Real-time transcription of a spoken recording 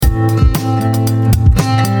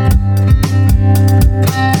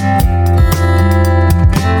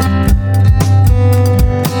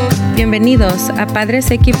Bienvenidos a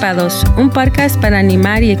Padres Equipados, un podcast para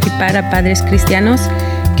animar y equipar a padres cristianos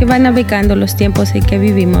que van navegando los tiempos en que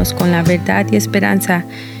vivimos con la verdad y esperanza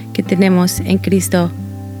que tenemos en Cristo.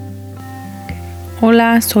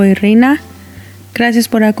 Hola, soy Reina. Gracias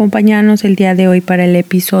por acompañarnos el día de hoy para el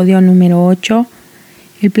episodio número 8.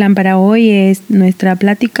 El plan para hoy es nuestra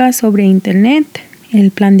plática sobre Internet,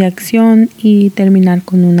 el plan de acción y terminar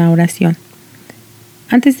con una oración.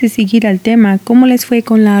 Antes de seguir al tema, ¿cómo les fue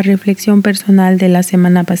con la reflexión personal de la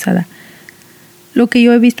semana pasada? Lo que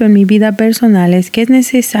yo he visto en mi vida personal es que es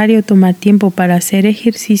necesario tomar tiempo para hacer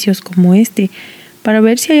ejercicios como este, para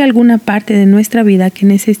ver si hay alguna parte de nuestra vida que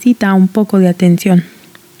necesita un poco de atención.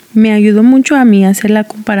 Me ayudó mucho a mí hacer la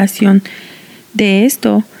comparación de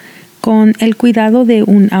esto con el cuidado de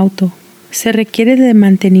un auto. Se requiere de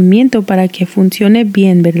mantenimiento para que funcione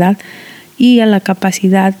bien, ¿verdad? Y a la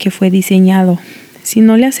capacidad que fue diseñado. Si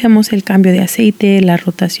no le hacemos el cambio de aceite, la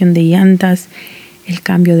rotación de llantas, el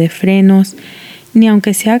cambio de frenos, ni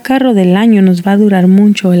aunque sea carro del año nos va a durar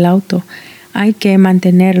mucho el auto. Hay que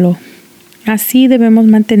mantenerlo. Así debemos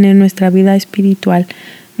mantener nuestra vida espiritual,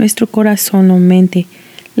 nuestro corazón o mente.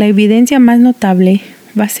 La evidencia más notable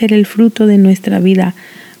va a ser el fruto de nuestra vida,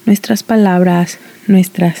 nuestras palabras,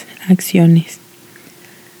 nuestras acciones.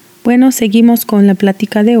 Bueno, seguimos con la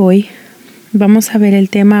plática de hoy. Vamos a ver el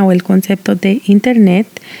tema o el concepto de Internet,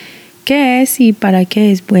 qué es y para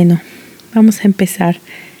qué es bueno. Vamos a empezar.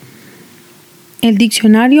 El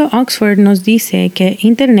diccionario Oxford nos dice que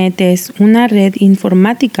Internet es una red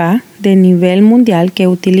informática de nivel mundial que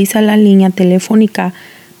utiliza la línea telefónica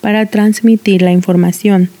para transmitir la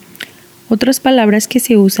información. Otras palabras que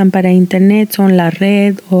se usan para Internet son la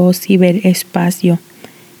red o ciberespacio.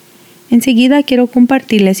 Enseguida quiero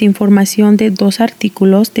compartirles información de 2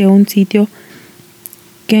 artículos de un sitio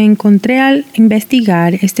que encontré al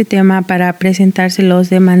investigar este tema para presentárselos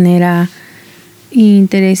de manera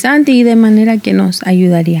interesante y de manera que nos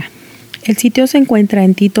ayudaría. El sitio se encuentra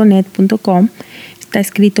en titonet.com. Está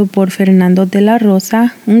escrito por Fernando de la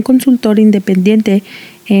Rosa, un consultor independiente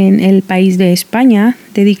en el país de España,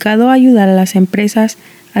 dedicado a ayudar a las empresas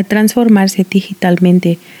a transformarse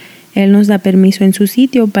digitalmente. Él nos da permiso en su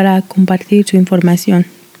sitio para compartir su información.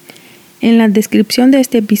 En la descripción de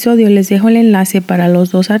este episodio les dejo el enlace para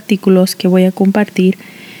los 2 artículos que voy a compartir.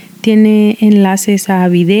 Tiene enlaces a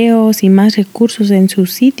videos y más recursos en su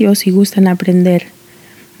sitio si gustan aprender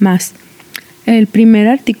más. El primer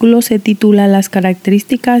artículo se titula Las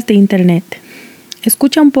características de Internet.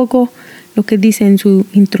 Escucha un poco lo que dice en su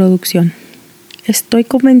introducción. Estoy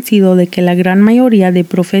convencido de que la gran mayoría de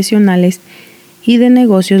profesionales y de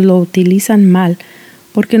negocios lo utilizan mal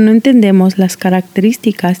porque no entendemos las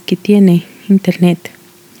características que tiene Internet.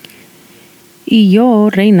 Y yo,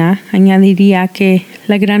 Reina, añadiría que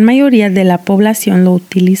la gran mayoría de la población lo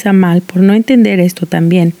utiliza mal por no entender esto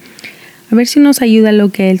también. A ver si nos ayuda lo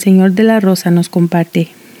que el señor de la Rosa nos comparte.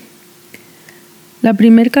 La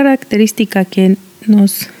primera característica que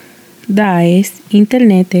nos da es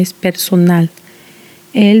Internet es personal.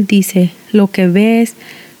 Él dice, lo que ves,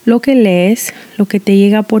 lo que lees, lo que te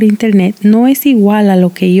llega por Internet no es igual a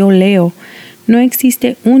lo que yo leo. No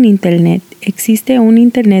existe un Internet. Existe un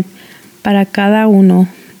Internet para cada uno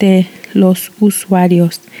de los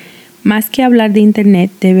usuarios. Más que hablar de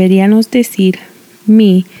Internet, deberíamos decir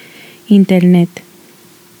mi Internet.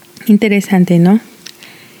 Interesante, ¿no?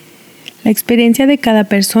 La experiencia de cada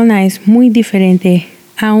persona es muy diferente,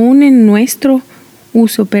 aún en nuestro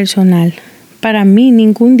uso personal. Para mí,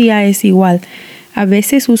 ningún día es igual. A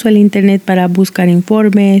veces uso el Internet para buscar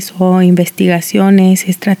informes o investigaciones,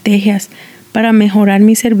 estrategias para mejorar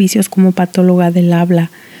mis servicios como patóloga del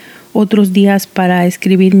habla. Otros días para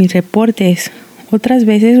escribir mis reportes. Otras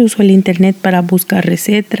veces uso el Internet para buscar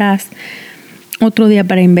recetas. Otro día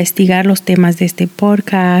para investigar los temas de este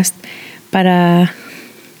podcast, para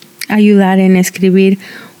ayudar en escribir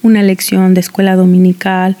una lección de escuela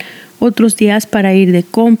dominical. Otros días para ir de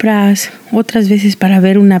compras, otras veces para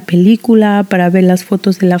ver una película, para ver las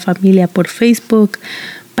fotos de la familia por Facebook,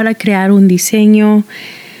 para crear un diseño.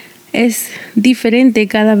 Es diferente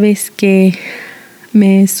cada vez que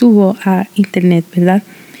me subo a Internet, ¿verdad?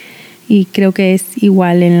 Y creo que es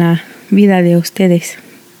igual en la vida de ustedes.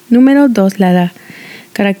 Número 2, la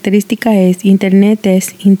característica es Internet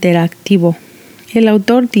es interactivo. El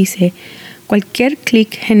autor dice, cualquier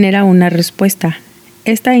clic genera una respuesta.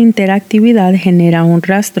 Esta interactividad genera un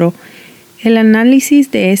rastro. El análisis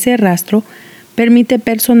de ese rastro permite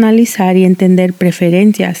personalizar y entender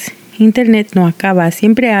preferencias. Internet no acaba,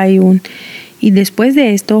 siempre hay un Y después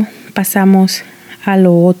de esto pasamos a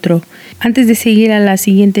lo otro. Antes de seguir a la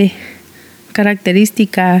siguiente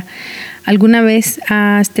característica, ¿alguna vez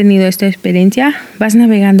has tenido esta experiencia? Vas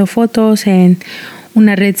navegando fotos en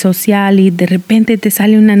una red social y de repente te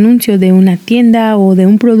sale un anuncio de una tienda o de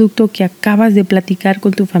un producto que acabas de platicar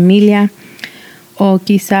con tu familia, o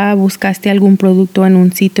quizá buscaste algún producto en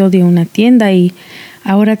un sitio de una tienda y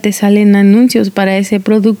ahora te salen anuncios para ese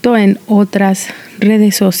producto en otras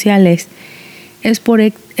redes sociales. Es por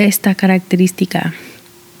esta característica.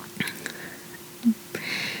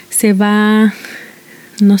 Se va,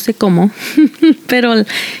 no sé cómo, pero el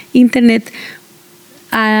Internet,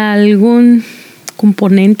 algún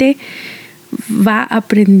componente va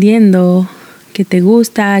aprendiendo qué te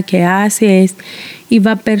gusta, qué haces y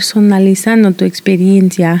va personalizando tu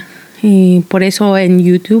experiencia. Y por eso en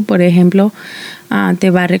YouTube, por ejemplo, te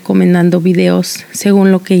va recomendando videos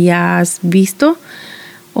según lo que ya has visto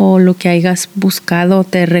o lo que hayas buscado.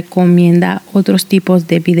 Te recomienda otros tipos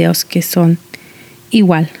de videos que son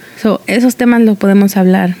igual. Esos temas los podemos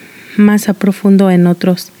hablar más a profundo en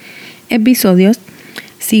otros episodios.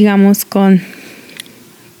 Sigamos con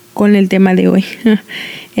el tema de hoy.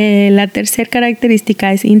 La tercera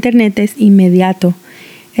característica es Internet es inmediato.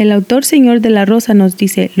 El autor Señor de la Rosa nos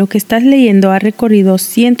dice: lo que estás leyendo ha recorrido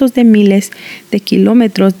cientos de miles de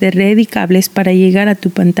kilómetros de red y cables para llegar a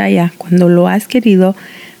tu pantalla cuando lo has querido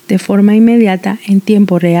de forma inmediata en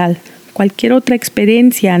tiempo real. Cualquier otra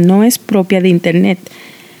experiencia no es propia de Internet.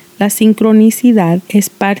 La sincronicidad es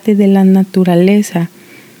parte de la naturaleza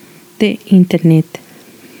de Internet.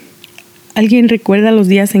 ¿Alguien recuerda los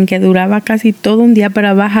días en que duraba casi todo un día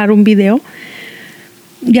para bajar un video?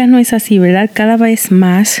 Ya no es así, ¿verdad? Cada vez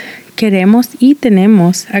más queremos y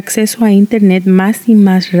tenemos acceso a Internet más y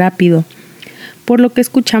más rápido, por lo que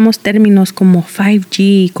escuchamos términos como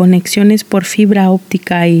 5G, conexiones por fibra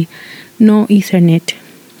óptica y no Ethernet.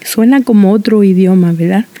 Suena como otro idioma,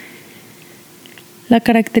 ¿verdad? La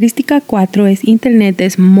característica 4 es Internet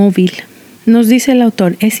es móvil. Nos dice el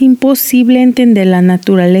autor: es imposible entender la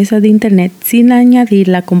naturaleza de Internet sin añadir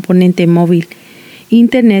la componente móvil.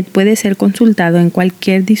 Internet puede ser consultado en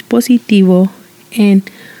cualquier dispositivo en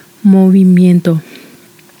movimiento.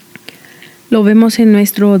 Lo vemos en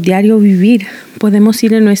nuestro diario vivir. Podemos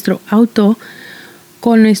ir en nuestro auto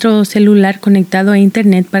con nuestro celular conectado a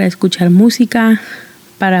Internet para escuchar música,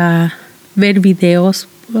 para ver videos.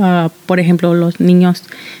 Por ejemplo, los niños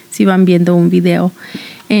si van viendo un video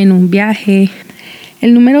en un viaje.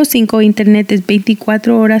 El número 5, Internet es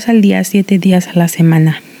 24 horas al día, 7 días a la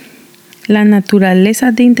semana. La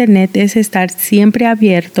naturaleza de Internet es estar siempre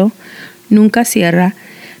abierto, nunca cierra,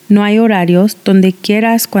 no hay horarios, donde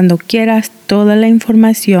quieras, cuando quieras, toda la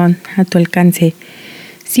información a tu alcance.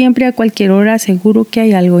 Siempre a cualquier hora seguro que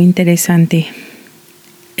hay algo interesante.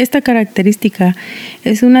 Esta característica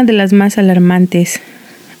es una de las más alarmantes.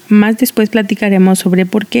 Más después platicaremos sobre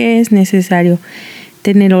por qué es necesario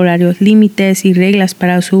tener horarios, límites y reglas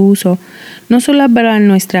para su uso, no solo para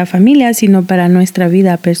nuestra familia, sino para nuestra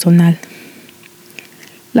vida personal.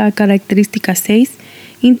 La característica 6,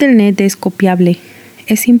 Internet es copiable.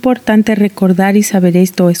 Es importante recordar y saber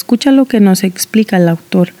esto. Escucha lo que nos explica el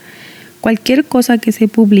autor. Cualquier cosa que se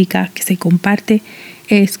publica, que se comparte,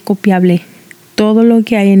 es copiable. Todo lo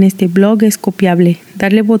que hay en este blog es copiable.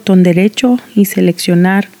 Darle botón derecho y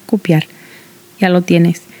seleccionar copiar. Ya lo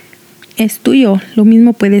tienes. Es tuyo. Lo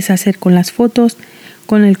mismo puedes hacer con las fotos,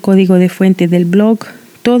 con el código de fuente del blog.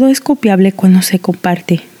 Todo es copiable cuando se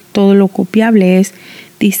comparte. Todo lo copiable es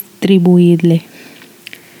distribuible.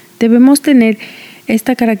 Debemos tener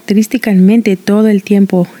esta característica en mente todo el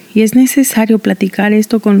tiempo y es necesario platicar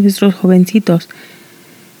esto con nuestros jovencitos,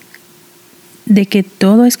 de que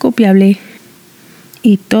todo es copiable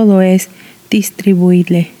y todo es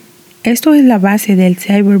distribuible. Esto es la base del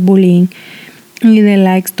cyberbullying y de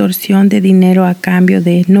la extorsión de dinero a cambio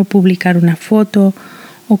de no publicar una foto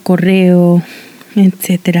o correo,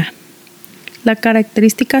 etc. La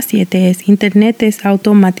característica 7 es Internet es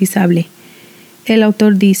automatizable. El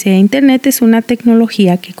autor dice: Internet es una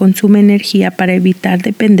tecnología que consume energía para evitar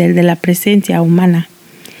depender de la presencia humana.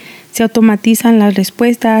 Se automatizan las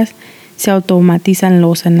respuestas, se automatizan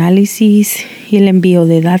los análisis y el envío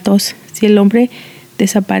de datos. Si el hombre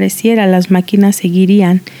desapareciera, las máquinas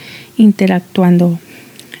seguirían interactuando.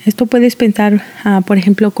 Esto puedes pensar, por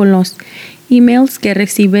ejemplo, con los emails que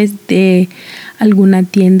recibes de alguna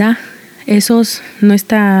tienda. Esos no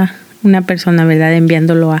está una persona, ¿verdad?,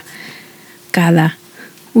 enviándolo a cada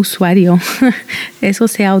usuario. Eso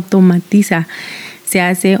se automatiza. Se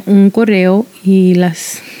hace un correo y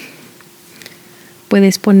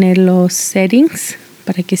puedes poner los settings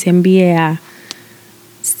para que se envíe a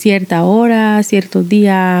cierta hora, cierto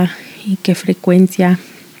día y qué frecuencia.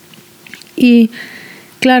 Y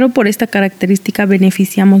claro, por esta característica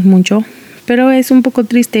beneficiamos mucho, pero es un poco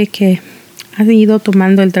triste que ha ido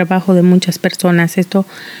tomando el trabajo de muchas personas. Esto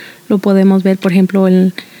lo podemos ver, por ejemplo,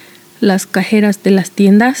 en las cajeras de las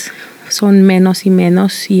tiendas. Son menos y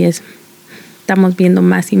menos y estamos viendo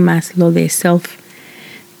más y más lo de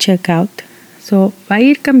self-checkout. Va a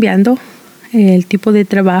ir cambiando el tipo de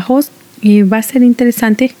trabajos y va a ser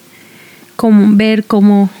interesante ver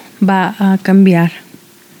cómo va a cambiar.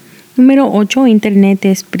 Número 8, Internet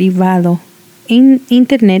es privado. En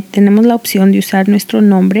Internet tenemos la opción de usar nuestro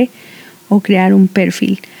nombre o crear un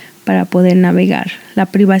perfil para poder navegar. La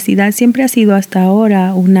privacidad siempre ha sido hasta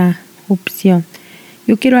ahora una opción.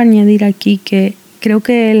 Yo quiero añadir aquí que creo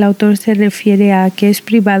que el autor se refiere a que es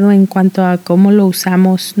privado en cuanto a cómo lo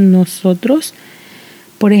usamos nosotros.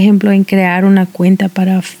 Por ejemplo, en crear una cuenta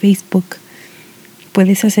para Facebook.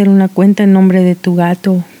 Puedes hacer una cuenta en nombre de tu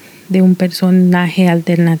gato, de un personaje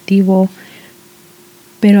alternativo.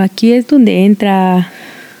 Pero aquí es donde entra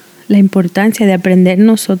la importancia de aprender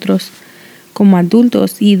nosotros como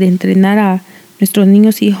adultos y de entrenar a nuestros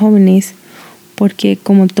niños y jóvenes, porque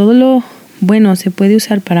como todo lo bueno se puede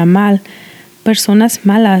usar para mal, personas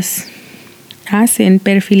malas hacen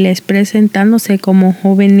perfiles presentándose como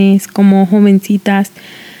jóvenes, como jovencitas,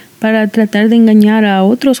 para tratar de engañar a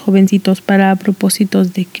otros jovencitos para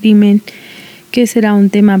propósitos de crimen, que será un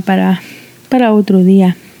tema para otro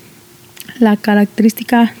día. La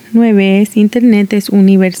característica 9 es Internet es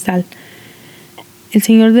universal. El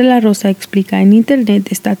señor de la Rosa explica, en Internet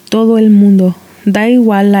está todo el mundo, da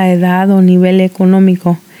igual la edad o nivel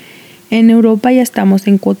económico. En Europa ya estamos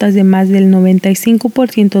en cuotas de más del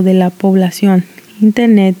 95% de la población.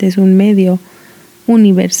 Internet es un medio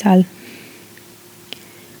universal.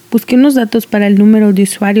 Busqué unos datos para el número de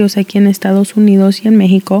usuarios aquí en Estados Unidos y en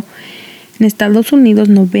México. En Estados Unidos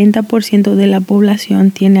 90% de la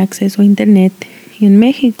población tiene acceso a Internet y en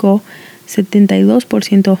México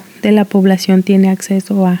 72% de la población tiene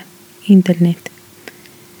acceso a Internet.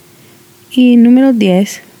 Y número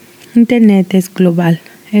 10, Internet es global.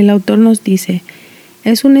 El autor nos dice,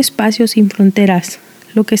 es un espacio sin fronteras.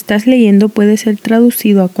 Lo que estás leyendo puede ser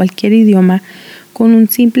traducido a cualquier idioma con un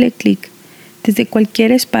simple clic. Desde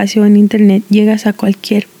cualquier espacio en Internet llegas a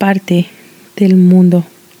cualquier parte del mundo.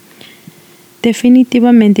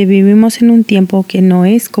 Definitivamente vivimos en un tiempo que no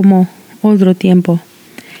es como otro tiempo.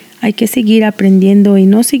 Hay que seguir aprendiendo y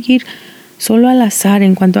no seguir solo al azar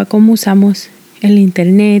en cuanto a cómo usamos el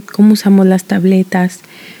Internet, cómo usamos las tabletas,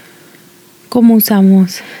 cómo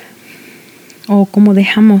usamos o cómo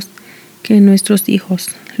dejamos que nuestros hijos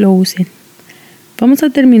lo usen. Vamos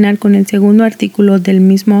a terminar con el segundo artículo del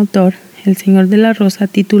mismo autor, el señor de la Rosa,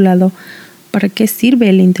 titulado ¿Para qué sirve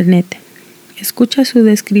el Internet? Escucha su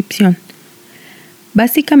descripción.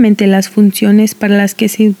 Básicamente las funciones para las que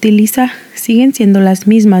se utiliza siguen siendo las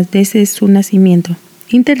mismas desde su nacimiento.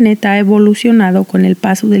 Internet ha evolucionado con el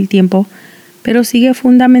paso del tiempo, pero sigue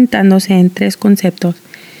fundamentándose en 3 conceptos.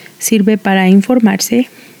 Sirve para informarse,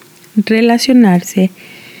 relacionarse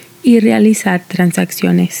y realizar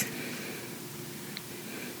transacciones.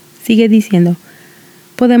 Sigue diciendo,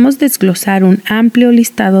 podemos desglosar un amplio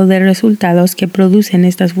listado de resultados que producen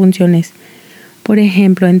estas funciones. Por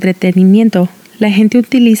ejemplo, entretenimiento. La gente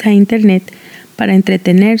utiliza Internet para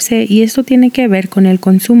entretenerse y esto tiene que ver con el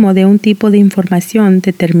consumo de un tipo de información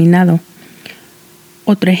determinado.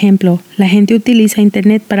 Otro ejemplo, la gente utiliza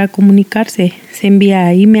Internet para comunicarse, se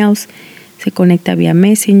envía emails, se conecta vía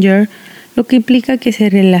Messenger, lo que implica que se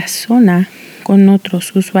relaciona con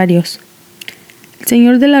otros usuarios. El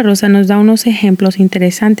señor de la Rosa nos da unos ejemplos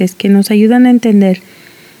interesantes que nos ayudan a entender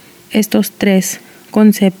estos 3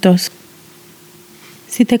 conceptos.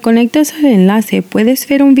 Si te conectas al enlace, puedes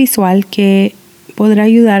ver un visual que podrá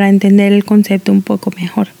ayudar a entender el concepto un poco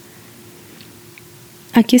mejor.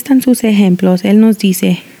 Aquí están sus ejemplos. Él nos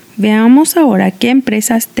dice, veamos ahora qué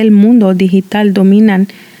empresas del mundo digital dominan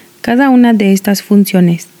cada una de estas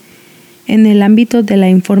funciones. En el ámbito de la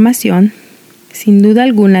información, sin duda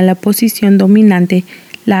alguna la posición dominante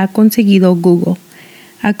la ha conseguido Google.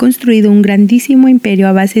 Ha construido un grandísimo imperio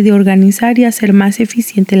a base de organizar y hacer más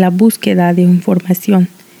eficiente la búsqueda de información.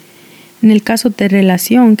 En el caso de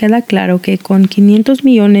relación, queda claro que con 500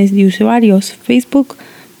 millones de usuarios, Facebook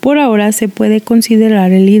por ahora se puede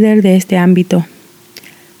considerar el líder de este ámbito.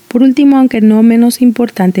 Por último, aunque no menos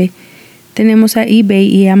importante, tenemos a eBay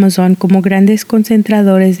y Amazon como grandes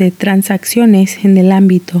concentradores de transacciones en el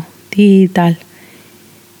ámbito digital.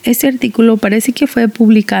 Este artículo parece que fue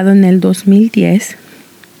publicado en el 2010.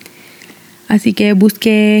 Así que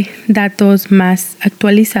busqué datos más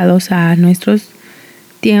actualizados a nuestros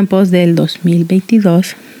tiempos del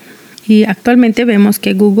 2022 y actualmente vemos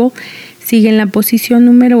que Google sigue en la posición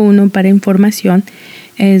número 1 para información.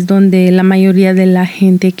 Es donde la mayoría de la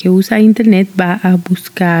gente que usa internet va a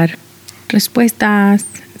buscar respuestas,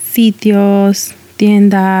 sitios,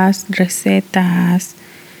 tiendas, recetas,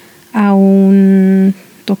 aún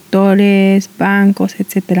doctores, bancos,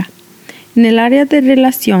 etc. En el área de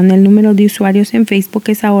relación, el número de usuarios en Facebook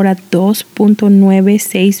es ahora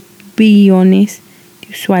 2.96 billones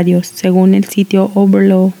de usuarios, según el sitio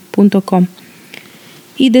overlow.com.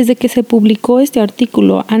 Y desde que se publicó este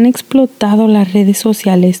artículo han explotado las redes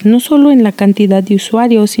sociales, no solo en la cantidad de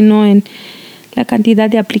usuarios, sino en la cantidad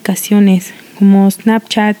de aplicaciones como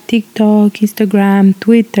Snapchat, TikTok, Instagram,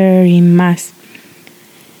 Twitter y más.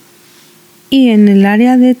 Y en el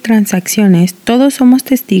área de transacciones, todos somos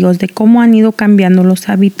testigos de cómo han ido cambiando los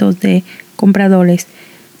hábitos de compradores.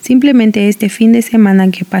 Simplemente este fin de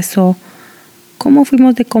semana que pasó, cómo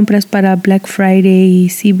fuimos de compras para Black Friday y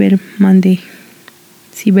Cyber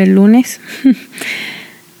lunes.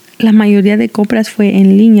 La mayoría de compras fue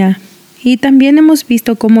en línea. Y también hemos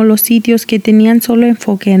visto cómo los sitios que tenían solo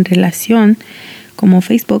enfoque en relación, como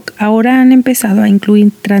Facebook, ahora han empezado a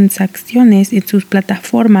incluir transacciones en sus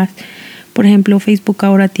plataformas. Por ejemplo, Facebook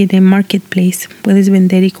ahora tiene Marketplace. Puedes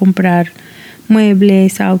vender y comprar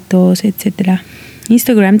muebles, autos, etc.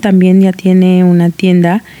 Instagram también ya tiene una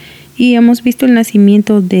tienda. Y hemos visto el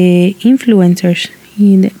nacimiento de influencers.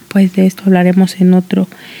 Y después de esto hablaremos en otro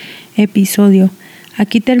episodio.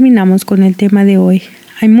 Aquí terminamos con el tema de hoy.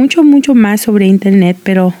 Hay mucho más sobre Internet,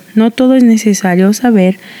 pero no todo es necesario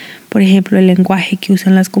saber. Por ejemplo, el lenguaje que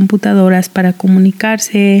usan las computadoras para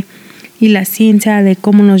comunicarse y la ciencia de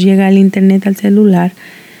cómo nos llega el Internet al celular.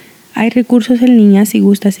 Hay recursos en línea si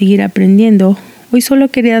gusta seguir aprendiendo. Hoy solo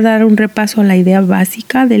quería dar un repaso a la idea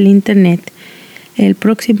básica del Internet. El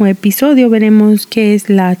próximo episodio veremos qué es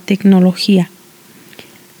la tecnología.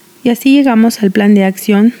 Y así llegamos al plan de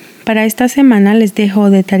acción. Para esta semana les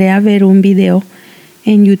dejo de tarea ver un video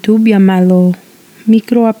en YouTube llamado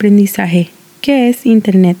Microaprendizaje, ¿qué es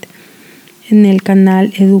Internet?, en el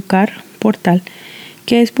canal Educar Portal,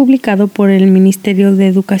 que es publicado por el Ministerio de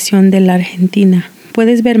Educación de la Argentina.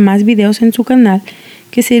 Puedes ver más videos en su canal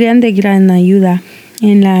que serían de gran ayuda.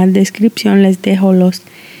 En la descripción les dejo los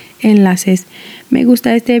enlaces. Me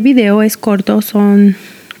gusta este video, es corto,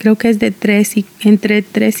 creo que es de entre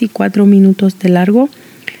 3 y 4 minutos de largo.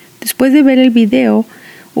 Después de ver el video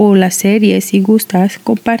o la serie, si gustas,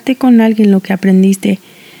 comparte con alguien lo que aprendiste.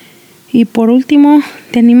 Y por último,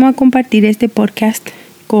 te animo a compartir este podcast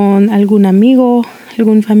con algún amigo,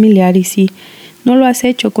 algún familiar. Y si no lo has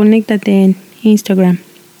hecho, conéctate en Instagram.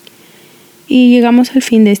 Y llegamos al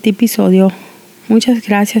fin de este episodio. Muchas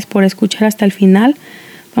gracias por escuchar hasta el final.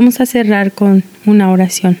 Vamos a cerrar con una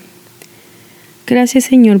oración. Gracias,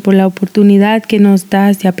 Señor, por la oportunidad que nos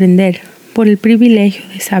das de aprender, por el privilegio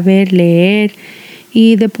de saber leer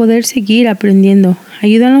y de poder seguir aprendiendo.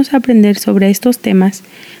 Ayúdanos a aprender sobre estos temas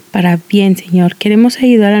para bien, Señor. Queremos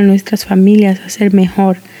ayudar a nuestras familias a ser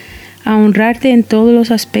mejor, a honrarte en todos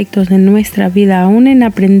los aspectos de nuestra vida, aún en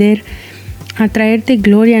aprender a traerte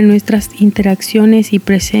gloria en nuestras interacciones y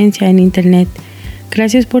presencia en Internet.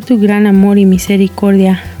 Gracias por tu gran amor y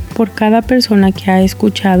misericordia, por cada persona que ha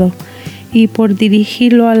escuchado y por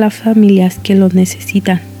dirigirlo a las familias que lo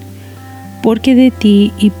necesitan. Porque de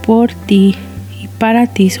ti y por ti y para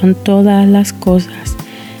ti son todas las cosas.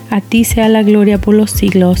 A ti sea la gloria por los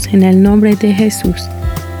siglos, en el nombre de Jesús.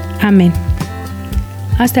 Amén.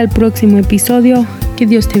 Hasta el próximo episodio. Que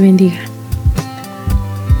Dios te bendiga.